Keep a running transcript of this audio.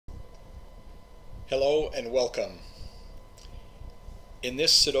Hello and welcome. In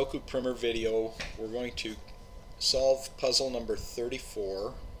this SudokuPrimer video, we're going to solve puzzle number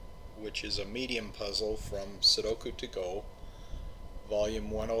 34, which is a medium puzzle from Sudoku To Go,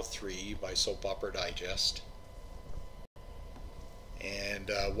 volume 103 by Soap Opera Digest. And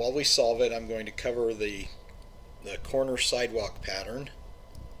while we solve it, I'm going to cover the corner sidewalk pattern,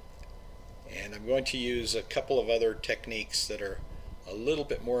 and I'm going to use a couple of other techniques that are a little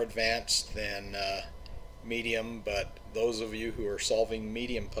bit more advanced than medium, but those of you who are solving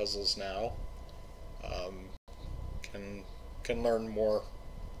medium puzzles now can learn a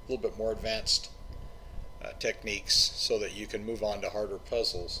little bit more advanced techniques so that you can move on to harder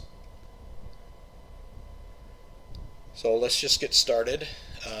puzzles. So let's just get started.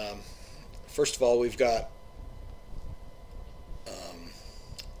 First of all, we've got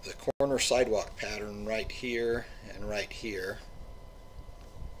the corner sidewalk pattern right here and right here.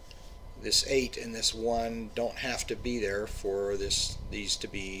 This 8 and this 1 don't have to be there for these to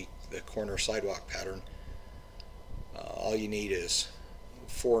be the corner sidewalk pattern. All you need is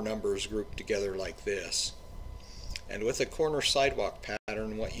 4 numbers grouped together like this. And with a corner sidewalk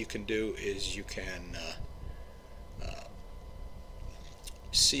pattern, what you can do is you can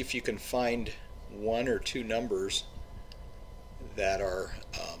see if you can find 1 or 2 numbers that are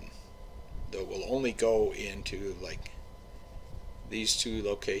that will only go into like these 2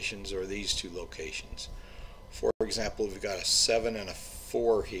 locations or these 2 locations. For example, we've got a 7 and a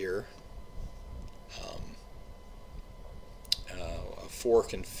 4 here. A 4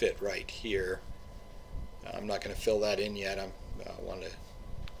 can fit right here. I'm not going to fill that in yet. I want to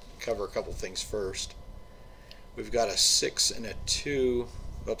cover a couple things first. We've got a 6 and a 2.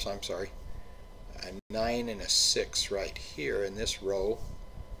 Oops, I'm sorry. A 9 and a 6 right here in this row,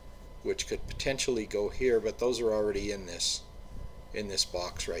 which could potentially go here, but those are already in this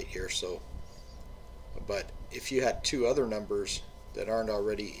box right here. So, but if you had 2 other numbers that aren't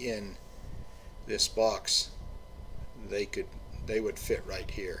already in this box, they would fit right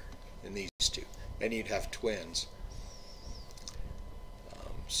here in these 2, and you'd have twins.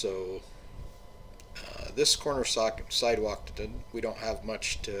 This corner sidewalk, we don't have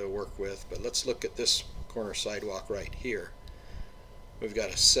much to work with, but let's look at this corner sidewalk right here. We've got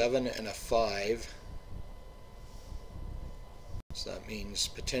a 7 and a 5. So that means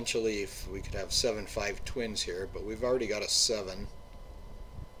potentially if we could have 7, 5 twins here, but we've already got a 7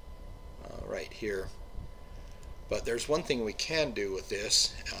 right here. But there's one thing we can do with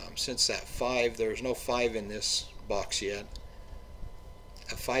this. Since that 5, there's no 5 in this box yet.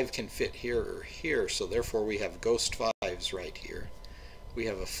 A 5 can fit here or here, so therefore we have ghost 5s right here. We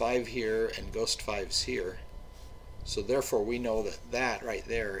have a 5 here and ghost 5s here. So therefore we know that that right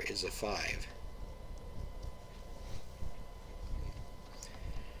there is a 5.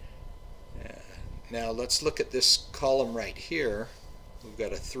 Now let's look at this column right here. We've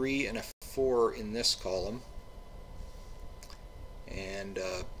got a 3 and a 4 in this column, and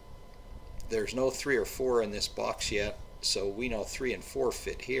there's no 3 or 4 in this box yet, so we know 3 and 4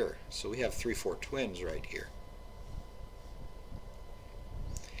 fit here. So we have 3, 4 twins right here.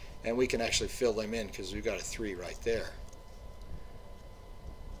 And we can actually fill them in because we've got a 3 right there.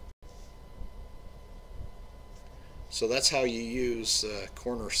 So that's how you use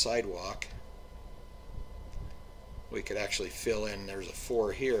corner sidewalk. We could actually fill in, there's a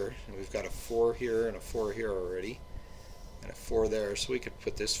 4 here, and we've got a 4 here and a 4 here already, and a 4 there, so we could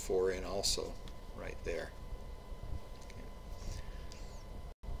put this 4 in also right there. Okay.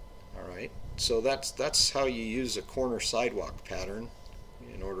 Alright, so that's how you use a corner sidewalk pattern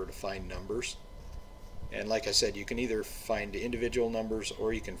in order to find numbers. And like I said, you can either find individual numbers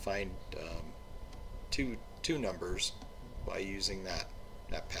or you can find two numbers by using that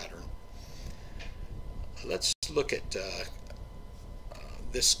pattern. Let's look at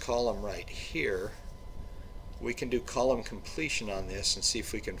this column right here. We can do column completion on this and see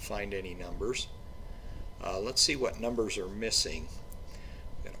if we can find any numbers. Let's see what numbers are missing.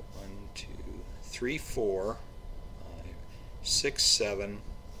 We've got a 1, 2, 3, 4, 5, 6, 7,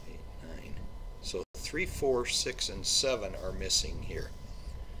 8, 9. So 3, 4, 6, and 7 are missing here.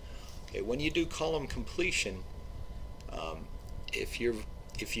 Okay, when you do column completion,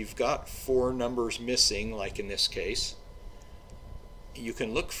 if you've got 4 numbers missing, like in this case, you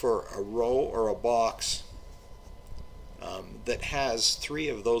can look for a row or a box that has 3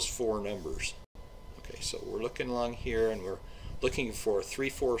 of those 4 numbers. Okay, so we're looking along here and we're looking for 3,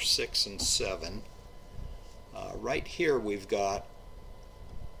 4, 6, and 7. Right here we've got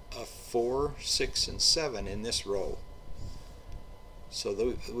a 4, 6, and 7 in this row.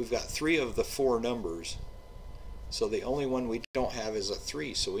 So we've got 3 of the 4 numbers So the only one we don't have is a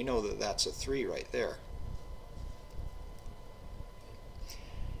 3, so we know that that's a 3 right there.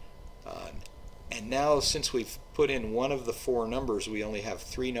 And now, since we've put in one of the 4 numbers, we only have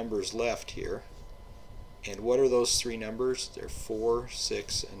 3 numbers left here. And what are those 3 numbers? They're 4,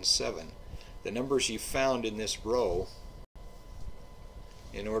 6, and 7. The numbers you found in this row,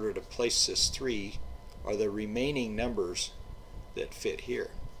 in order to place this 3, are the remaining numbers that fit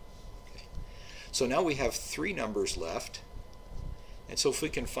here. Okay. So now we have 3 numbers left, and so if we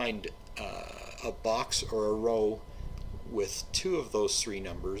can find a box or a row with 2 of those 3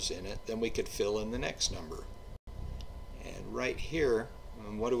 numbers in it, then we could fill in the next number. And right here,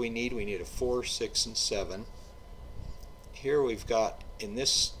 what do we need? We need a 4, 6, and 7. Here we've got, in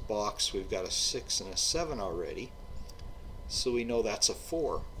this box, we've got a 6 and a 7 already, so we know that's a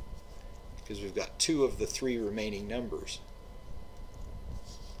 4, because we've got 2 of the 3 remaining numbers.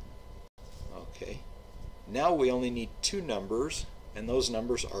 Okay, now we only need 2 numbers, and those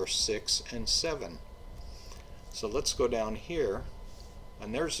numbers are 6 and 7. So let's go down here,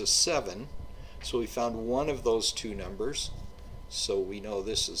 and there's a 7, so we found one of those 2 numbers, so we know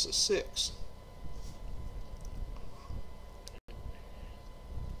this is a 6.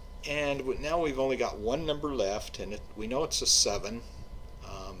 And now we've only got one number left, and we know it's a 7.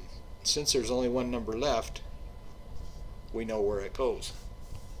 Since there's only one number left, we know where it goes.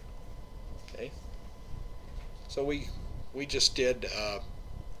 Okay, so we just did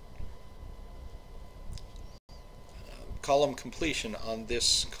column completion on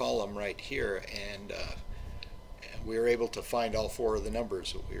this column right here, and we were able to find all 4 of the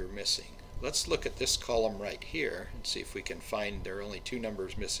numbers that we were missing. Let's look at this column right here and see if we can find, there are only 2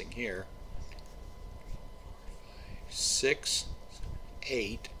 numbers missing here. 6,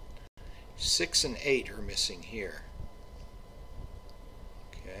 8. 6 and 8 are missing here.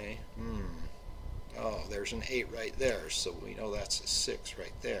 Okay. Oh, there's an 8 right there, so we know that's a 6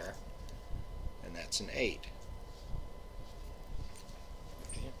 right there, and that's an 8.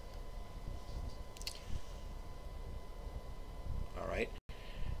 Okay. All right.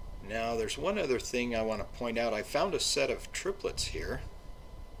 Now there's one other thing I want to point out. I found a set of triplets here,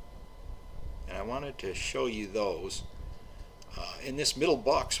 and I wanted to show you those. In this middle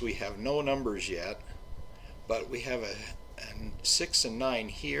box we have no numbers yet, but we have a 6 and 9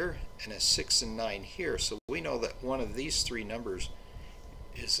 here and a 6 and 9 here, so we know that one of these 3 numbers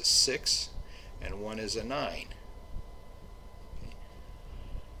is a 6 and one is a 9.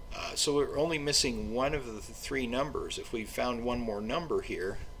 So we're only missing one of the 3 numbers. If we found one more number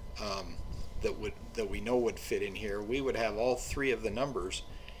here that we know would fit in here, we would have all 3 of the numbers.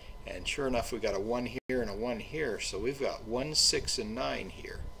 And sure enough, we got a 1 here and a 1 here, so we've got 1, 6, and 9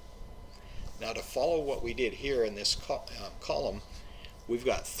 here. Now to follow what we did here in this column, we've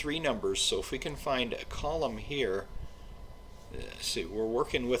got 3 numbers, so if we can find a column here, see, we're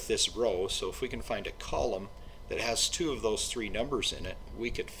working with this row, so if we can find a column that has 2 of those 3 numbers in it,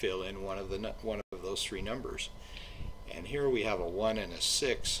 we could fill in one of those 3 numbers. And here we have a 1 and a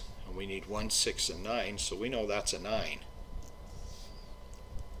 6, and we need 1, 6, and 9, so we know that's a 9.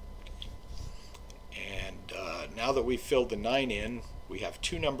 And now that we've filled the 9 in, we have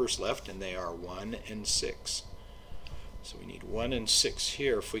 2 numbers left, and they are 1 and 6. So we need 1 and 6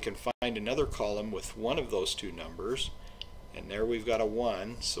 here. If we can find another column with one of those 2 numbers, and there we've got a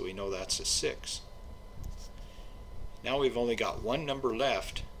 1, so we know that's a 6. Now we've only got one number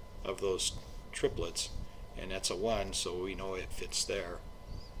left of those triplets, and that's a 1, so we know it fits there.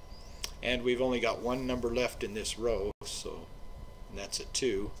 And we've only got one number left in this row, so and that's a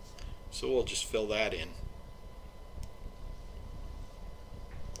 2. So we'll just fill that in.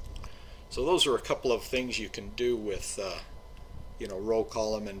 So those are a couple of things you can do with row,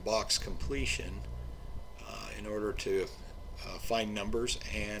 column, and box completion in order to find numbers,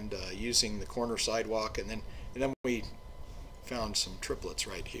 and using the corner sidewalk, and then we found some triplets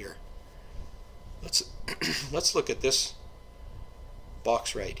right here. Let's look at this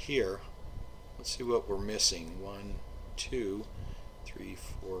box right here. Let's see what we're missing. 1, 2, 3,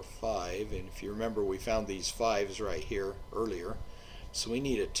 4, 5, and if you remember, we found these 5s right here earlier, so we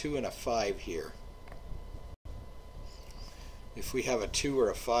need a 2 and a 5 here. If we have a 2 or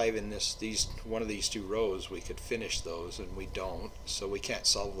a 5 in one of these 2 rows, we could finish those, and we don't, so we can't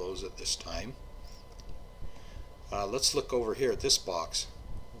solve those at this time. Let's look over here at this box.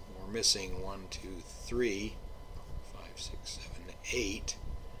 We're missing 1, 2, 3, 5, 6, 7, 8,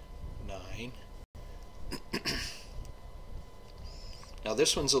 9. Now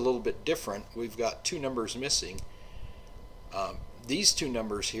this one's a little bit different. We've got 2 numbers missing. These 2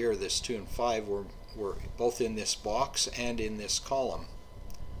 numbers here, this 2 and 5, were both in this box and in this column.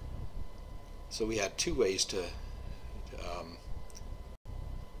 So we had 2 ways to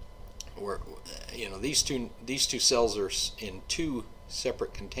where, you know, these two cells are in two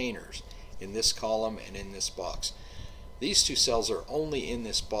separate containers, in this column and in this box. These two cells are only in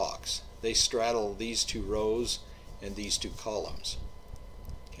this box. They straddle these two rows and these two columns.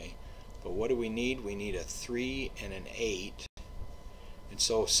 Okay, but what do we need? We need a 3 and an 8. And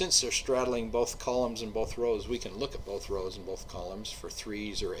so since they're straddling both columns and both rows, we can look at both rows and both columns for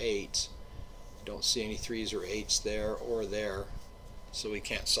 3s or 8s. I don't see any 3s or 8s there or there, so we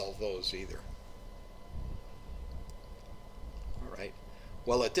can't solve those either. Alright,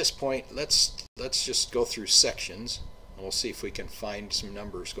 well, at this point, let's just go through sections, and we'll see if we can find some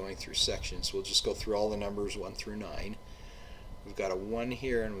numbers going through sections. We'll just go through all the numbers 1 through 9. We've got a 1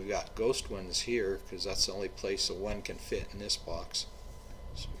 here, and we've got ghost ones here, because that's the only place a 1 can fit in this box.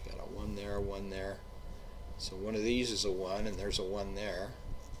 So we've got a 1 there, 1 there. So one of these is a 1, and there's a 1 there.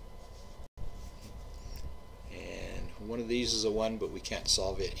 And one of these is a 1, but we can't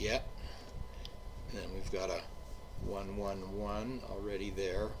solve it yet. And then we've got a 1, 1, 1 already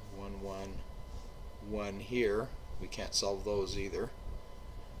there. 1, 1, 1 here. We can't solve those either.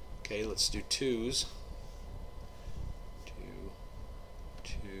 Okay, let's do 2s. 2,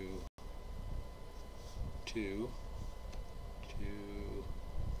 2, 2, 2.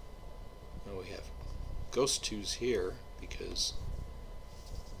 No, we have ghost 2s here because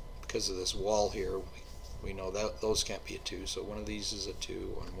of this wall here. We know that those can't be a 2, so one of these is a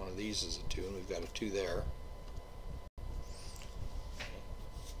 2, and one of these is a 2, and we've got a 2 there.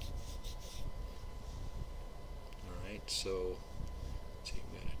 Alright, so let's see,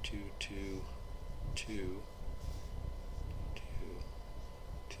 we've got a 2, 2, 2, 2,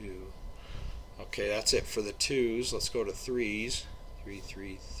 2. Okay, that's it for the 2s. Let's go to 3s. 3,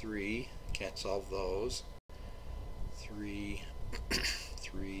 3, 3. Can't solve those. 3,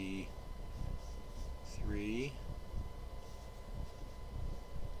 3, 3,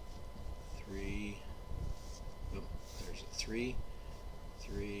 3. Oh, there's a 3,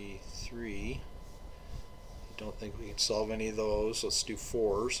 3, 3. I don't think we can solve any of those. Let's do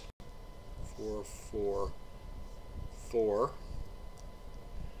 4s. 4, 4, 4.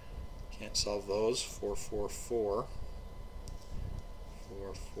 Can't solve those. 4, 4, 4.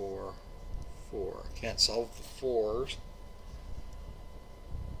 4, 4, 4. Can't solve the 4s.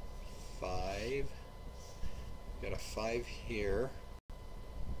 5. Got a 5 here.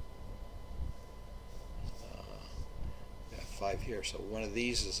 Got a 5 here. So one of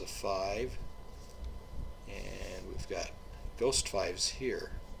these is a 5. And we've got ghost 5s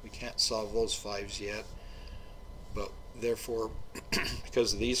here. We can't solve those 5s yet. But therefore,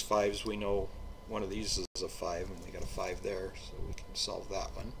 because of these 5s, we know one of these is a 5, and we got a 5 there, so we can solve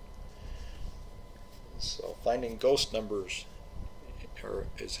that one. So finding ghost numbers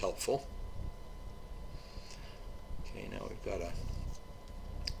is helpful. Okay, now we've got a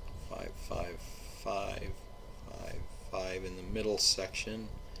 5, 5, 5, 5, 5 in the middle section.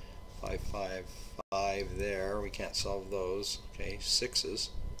 5, 5, 5 there. We can't solve those. Okay, 6s.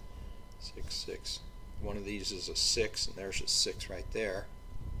 6, 6. One of these is a 6, and there's a 6 right there.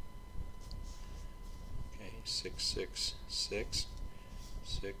 Okay, 6, 6, 6,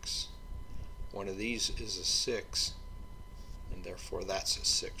 6. One of these is a 6, and therefore that's a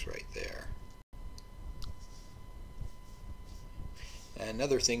 6 right there. And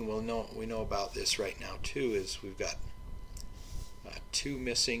another thing we know about this right now too is we've got 2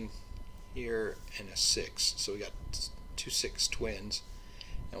 missing here and a 6. So we got 2 6 twins.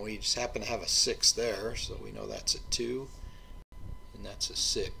 And we just happen to have a 6 there, so we know that's a 2, and that's a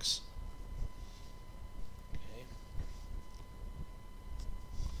 6. Okay.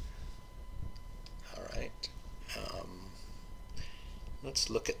 Alright. Let's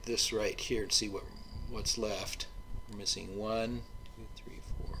look at this right here and see what's left. We're missing 1, 2, 3,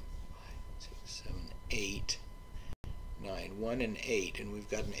 4, 5, 6, 7, 8, 9. 1 and 8, and we've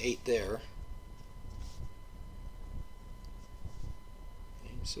got an 8 there.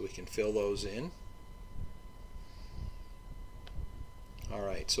 So we can fill those in.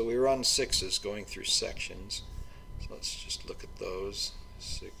 Alright, so we were on 6s going through sections. So let's just look at those.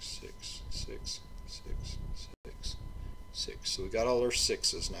 6, 6, 6, 6, 6, 6. So we got all our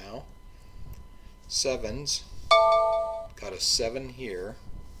 6s now. 7s. Got a 7 here.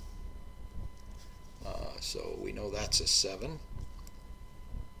 So we know that's a 7.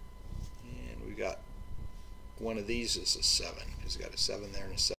 And we got one of these is a 7, because we got a 7 there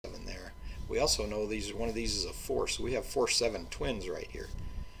and a 7 there. We also know one of these is a 4, so we have 4 7 twins right here.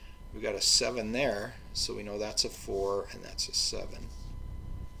 We got a 7 there, so we know that's a 4 and that's a 7.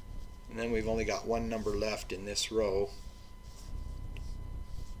 And then we've only got one number left in this row.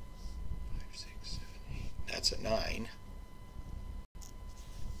 5, 6, 7, 8. That's a 9.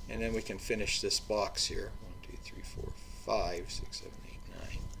 and then we can finish this box here. 1, 2, 3, 4, 5, 6, 7, 8, 9.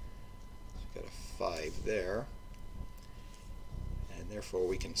 So we've got a 5 there, and therefore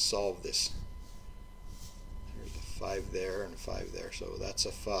we can solve this. There's a 5 there and a 5 there, so that's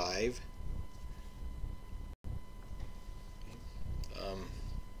a 5.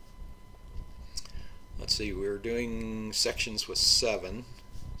 Let's see, we're doing sections with 7,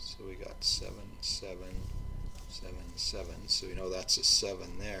 so we got 7, 7, 7, 7, so we know that's a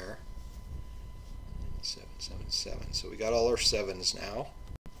 7 there, and 7, 7, 7, so we got all our 7s now.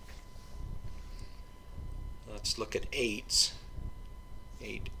 Let's look at 8s.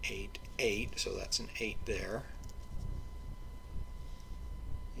 8, 8, 8, so that's an 8 there.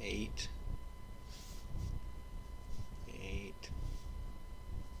 8, 8.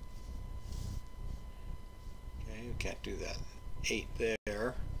 Okay, we can't do that. 8 there.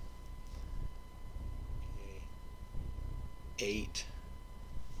 Okay. 8.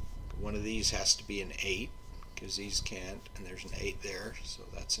 One of these has to be an 8 because these can't, and there's an 8 there, so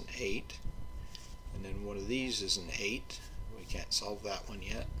that's an 8. And then one of these is an 8. We can't solve that one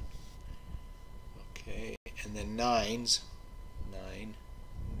yet. Okay, and then 9s. 9,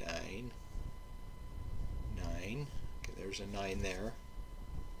 9, 9. Okay, there's a 9 there.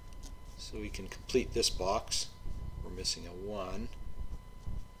 So we can complete this box. We're missing a 1.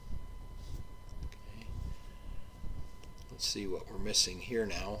 Okay. Let's see what we're missing here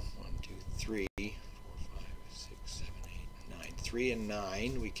now. 1, 2, 3, 4, 5, 6, 7, 8, 9. 3 and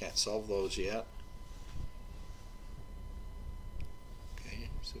 9. We can't solve those yet. Okay,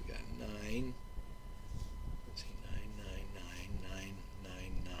 so we got 9. Let's see, 9, 9, 9, 9, 9,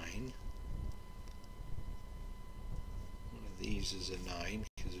 9. One of these is a 9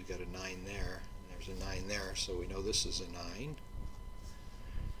 because we've got a 9 there. There's a 9 there, so we know this is a 9.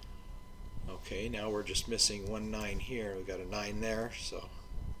 Okay, now we're just missing one 9 here. We've got a 9 there, so we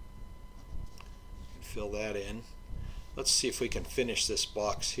can fill that in. Let's see if we can finish this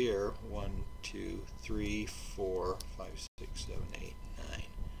box here. 1, 2, 3, 4, 5, 6, 7, 8, 9.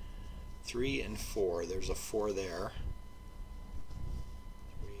 3 and 4. There's a 4 there.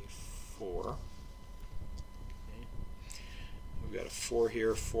 3, 4. We've got a 4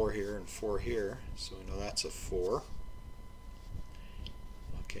 here, 4 here, and 4 here, so we know that's a 4.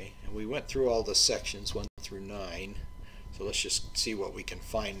 Okay, and we went through all the sections 1 through 9, so let's just see what we can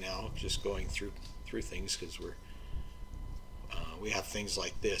find now, just going through things, because we have things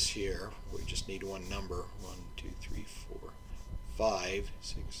like this here. We just need one number. 1, 2, 3, 4, 5,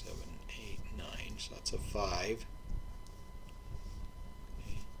 6, 7, 8, 9, so that's a 5.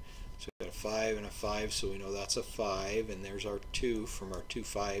 So we've got a 5 and a 5, so we know that's a 5, and there's our 2 from our 2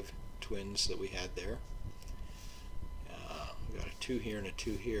 5 twins that we had there. We've got a 2 here and a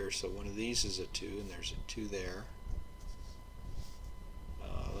 2 here, so one of these is a 2, and there's a 2 there.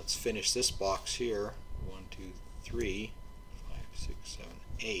 Let's finish this box here. 1, 2, 3, 5, 6, 7,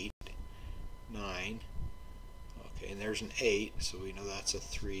 8, 9. Okay, and there's an 8, so we know that's a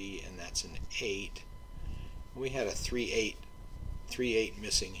 3, and that's an 8. We had a 3, 8. 3, 8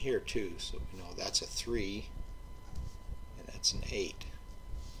 missing here too, so we know that's a 3 and that's an 8.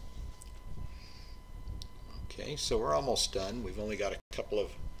 Okay, so we're almost done. We've only got we've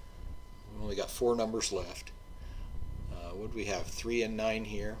only got 4 numbers left. What do we have? 3 and 9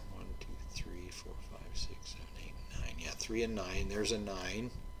 here. 1, 2, 3, 4, 5, 6, 7, 8, 9. Yeah, 3 and 9. There's a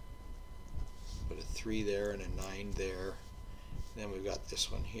 9. Put a 3 there and a 9 there. And then we've got this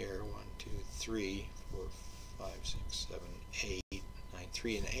one here. 1, 2, 3, 4, 5, 6, 7, 8, 9,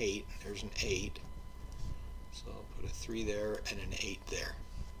 3 and 8. There's an 8. So I'll put a 3 there and an 8 there.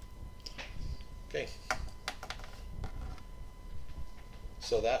 Okay.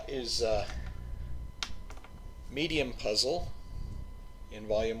 So that is medium puzzle in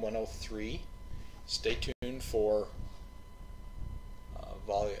volume 103. Stay tuned for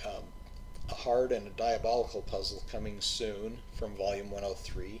a hard and a diabolical puzzle coming soon from volume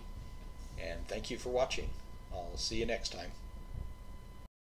 103. And thank you for watching. I'll see you next time.